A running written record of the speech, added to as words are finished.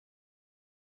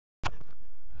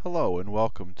Hello and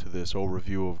welcome to this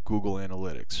overview of Google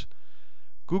Analytics.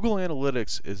 Google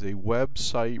Analytics is a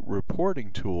website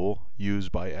reporting tool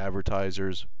used by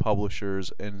advertisers,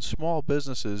 publishers, and small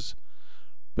businesses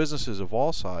of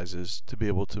all sizes to be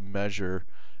able to measure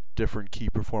different key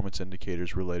performance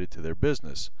indicators related to their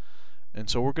business.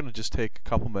 And so we're going to just take a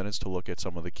couple minutes to look at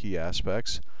some of the key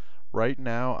aspects. Right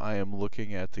now I am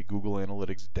looking at the Google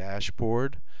Analytics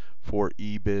dashboard for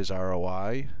eBiz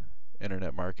ROI,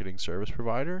 Internet Marketing Service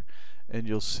Provider, and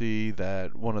you'll see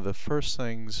that one of the first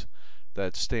things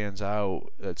that stands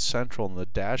out that's central in the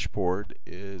dashboard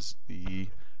is the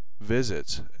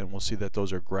visits, and we'll see that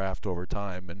those are graphed over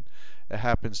time, and it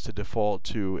happens to default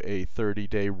to a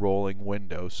 30-day rolling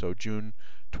window, so June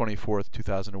 24th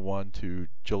 2001 to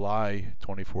July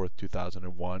 24th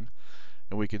 2001,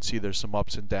 and we can see there's some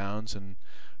ups and downs, and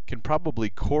can probably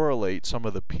correlate some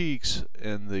of the peaks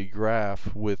in the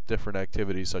graph with different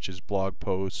activities such as blog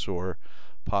posts or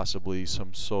possibly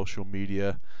some social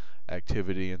media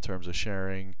activity in terms of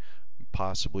sharing,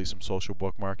 possibly some social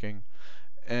bookmarking.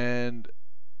 And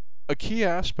a key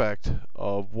aspect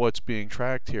of what's being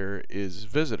tracked here is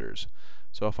visitors.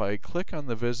 So if I click on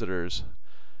the visitors,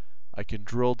 I can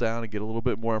drill down and get a little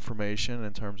bit more information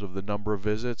in terms of the number of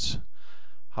visits,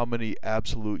 how many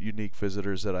absolute unique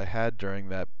visitors that I had during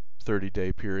that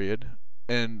 30-day period,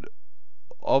 and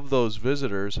of those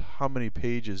visitors, how many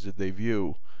pages did they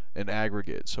view in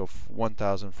aggregate. So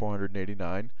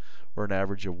 1,489, or an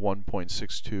average of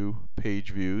 1.62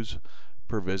 page views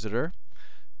per visitor.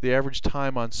 The average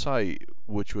time on site,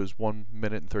 which was 1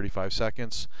 minute and 35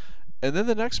 seconds. And then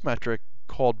the next metric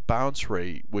called bounce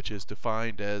rate, which is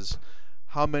defined as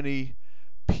how many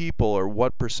people or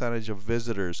what percentage of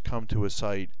visitors come to a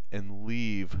site and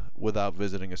leave without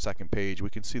visiting a second page. We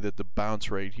can see that the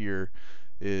bounce rate here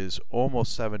is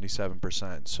almost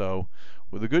 77%. So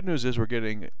well, the good news is we're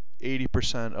getting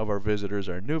 80% of our visitors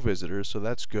are new visitors, so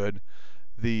that's good.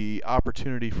 The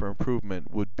opportunity for improvement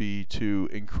would be to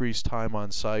increase time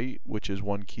on site, which is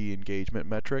one key engagement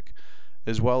metric,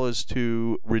 as well as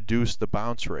to reduce the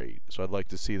bounce rate. So I'd like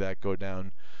to see that go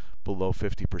down below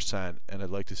 50%, and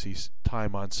I'd like to see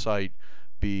time on site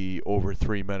be over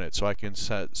 3 minutes, so I can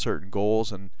set certain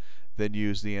goals and then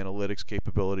use the analytics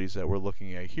capabilities that we're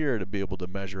looking at here to be able to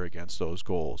measure against those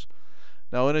goals.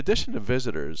 Now, in addition to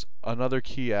visitors, another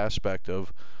key aspect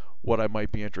of what I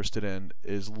might be interested in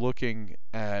is looking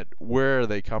at where are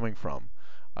they coming from.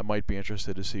 I might be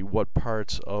interested to see what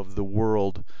parts of the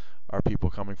world are people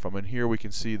coming from, and here we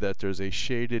can see that there's a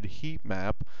shaded heat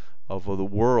map of the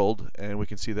world, and we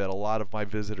can see that a lot of my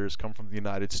visitors come from the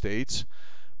United States,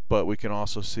 but we can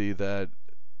also see that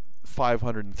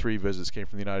 503 visits came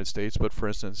from the United States, but for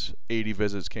instance 80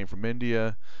 visits came from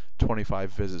India,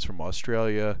 25 visits from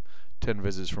Australia, 10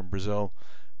 visits from Brazil.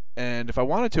 And if I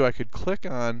wanted to, I could click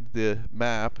on the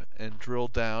map and drill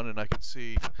down, and I can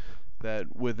see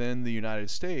that within the United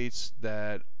States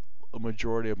that a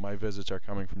majority of my visits are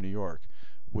coming from New York,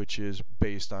 which is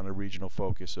based on a regional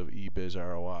focus of eBiz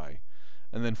ROI.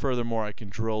 And then furthermore, I can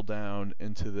drill down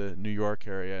into the New York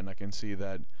area, and I can see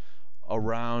that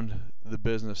around the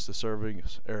business to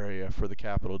service area for the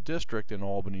Capital District in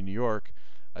Albany, New York,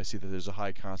 I see that there's a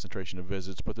high concentration of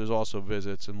visits, but there's also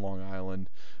visits in Long Island,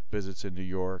 visits in New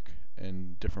York,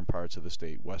 and different parts of the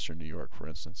state, Western New York, for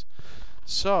instance.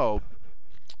 So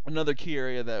another key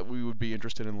area that we would be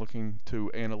interested in looking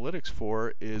to analytics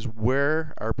for is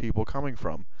where are people coming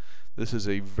from. This is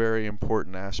a very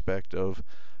important aspect of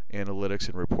analytics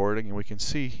and reporting, and we can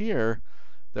see here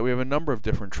that we have a number of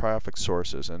different traffic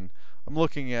sources, and I'm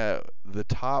looking at the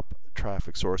top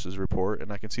traffic sources report,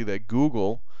 and I can see that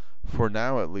Google, for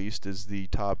now at least, is the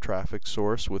top traffic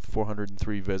source with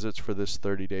 403 visits for this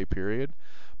 30-day period.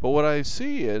 But what I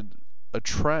see is a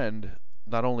trend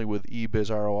not only with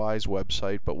eBiz ROI's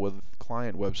website, but with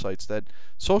client websites, that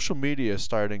social media is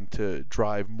starting to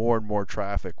drive more and more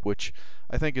traffic, which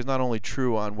I think is not only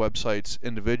true on websites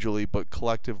individually, but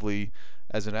collectively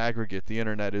as an aggregate. The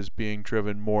internet is being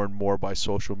driven more and more by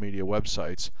social media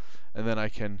websites. And then I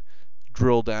can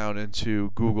drill down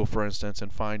into Google, for instance,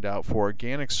 and find out for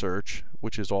organic search,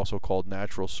 which is also called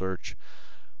natural search,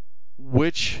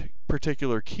 which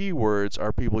particular keywords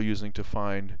are people using to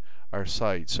find our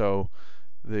site. So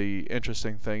the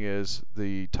interesting thing is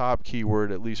the top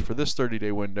keyword, at least for this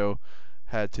 30-day window,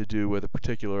 had to do with a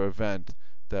particular event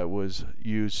that was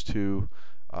used to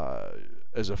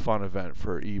as a fun event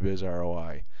for eBiz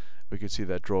ROI. We could see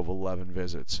that drove 11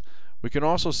 visits. We can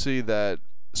also see that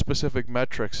specific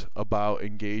metrics about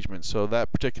engagement. So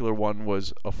that particular one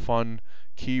was a fun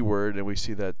keyword, and we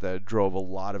see that that drove a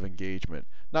lot of engagement.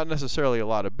 Not necessarily a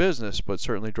lot of business, but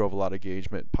certainly drove a lot of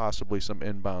engagement, possibly some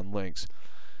inbound links.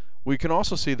 We can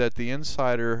also see that the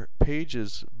Insider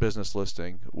Pages business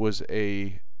listing was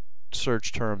a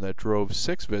search term that drove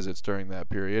 6 visits during that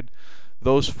period.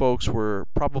 Those folks were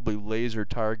probably laser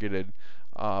targeted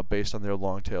based on their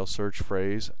long tail search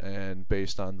phrase and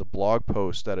based on the blog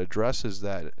post that addresses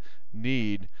that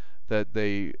need, that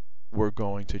they were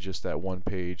going to just that one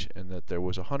page, and that there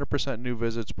was 100% new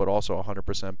visits but also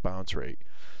 100% bounce rate.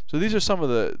 So these are some of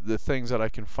the things that I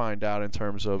can find out in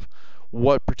terms of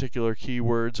what particular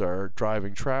keywords are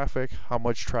driving traffic, how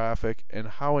much traffic, and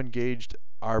how engaged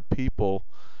are people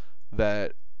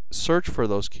that search for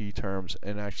those key terms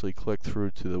and actually click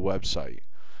through to the website.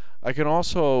 I can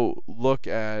also look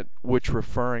at which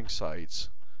referring sites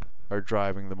are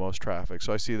driving the most traffic.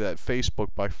 So I see that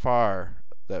Facebook by far,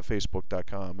 that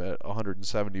facebook.com at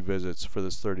 170 visits for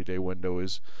this 30-day window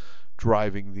is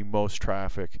driving the most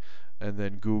traffic, and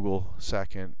then Google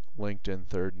second, LinkedIn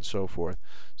third, and so forth.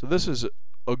 So this is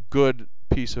a good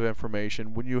piece of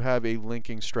information when you have a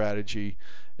linking strategy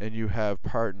and you have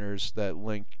partners that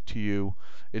link to you.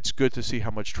 It's good to see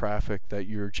how much traffic that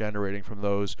you're generating from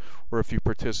those, or if you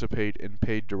participate in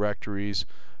paid directories.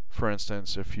 For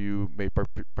instance, if you may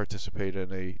participate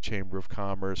in a chamber of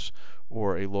commerce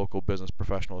or a local business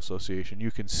professional association,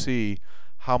 you can see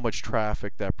how much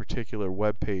traffic that particular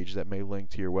web page that may link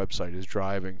to your website is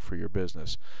driving for your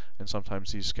business. And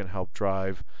sometimes these can help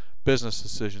drive business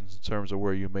decisions in terms of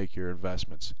where you make your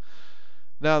investments.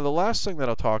 Now, the last thing that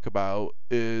I'll talk about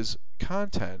is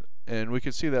content. And we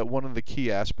can see that one of the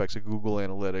key aspects of Google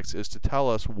Analytics is to tell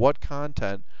us what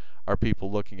content are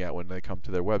people looking at when they come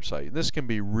to their website. And this can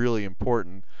be really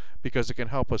important because it can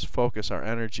help us focus our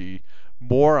energy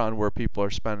more on where people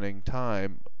are spending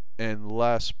time and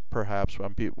less perhaps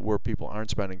on where people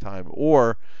aren't spending time.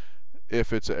 Or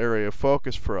if it's an area of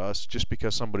focus for us, just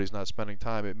because somebody's not spending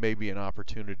time, it may be an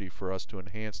opportunity for us to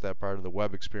enhance that part of the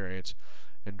web experience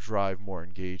and drive more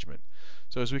engagement.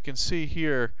 So as we can see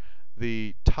here,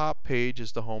 the top page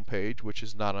is the home page, which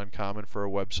is not uncommon for a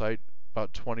website.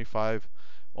 About 25,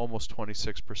 almost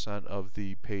 26% of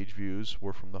the page views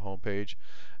were from the home page.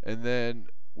 And then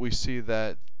we see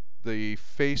that the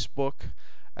Facebook,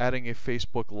 adding a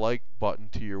Facebook like button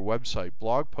to your website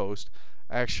blog post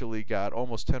actually got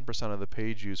almost 10% of the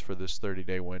page views for this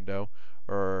 30-day window,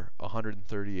 or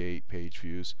 138 page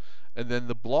views. And then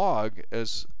the blog,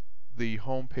 as the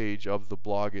home page of the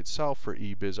blog itself for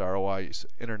eBiz ROI's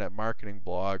internet marketing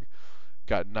blog,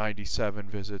 got 97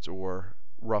 visits, or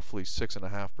roughly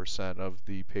 6.5% of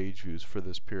the page views for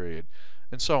this period,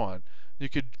 and so on. You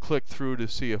could click through to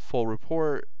see a full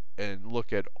report and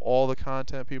look at all the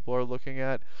content people are looking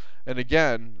at. And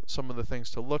again, some of the things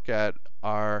to look at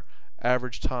are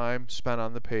average time spent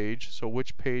on the page, so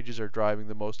which pages are driving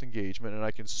the most engagement, and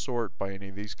I can sort by any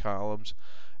of these columns,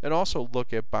 and also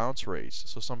look at bounce rates.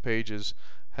 So some pages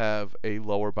have a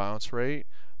lower bounce rate,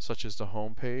 such as the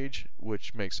home page,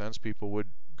 which makes sense, people would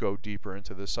go deeper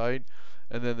into the site.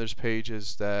 And then there's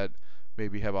pages that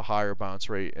maybe have a higher bounce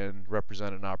rate and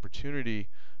represent an opportunity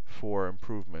for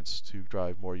improvements to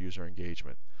drive more user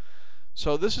engagement.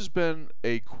 So this has been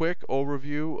a quick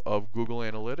overview of Google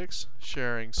Analytics,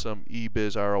 sharing some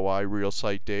eBiz ROI real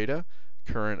site data,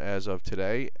 current as of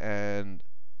today, and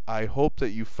I hope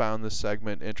that you found this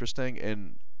segment interesting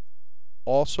and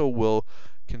also will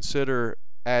consider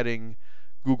adding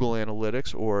Google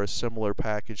Analytics or a similar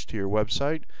package to your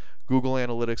website. Google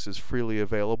Analytics is freely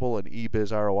available, and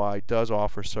eBiz ROI does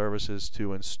offer services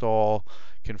to install,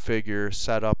 configure,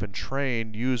 set up, and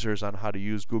train users on how to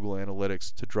use Google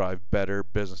Analytics to drive better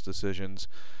business decisions,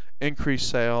 increase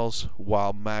sales,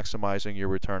 while maximizing your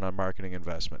return on marketing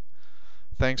investment.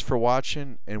 Thanks for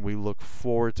watching, and we look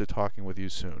forward to talking with you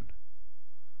soon.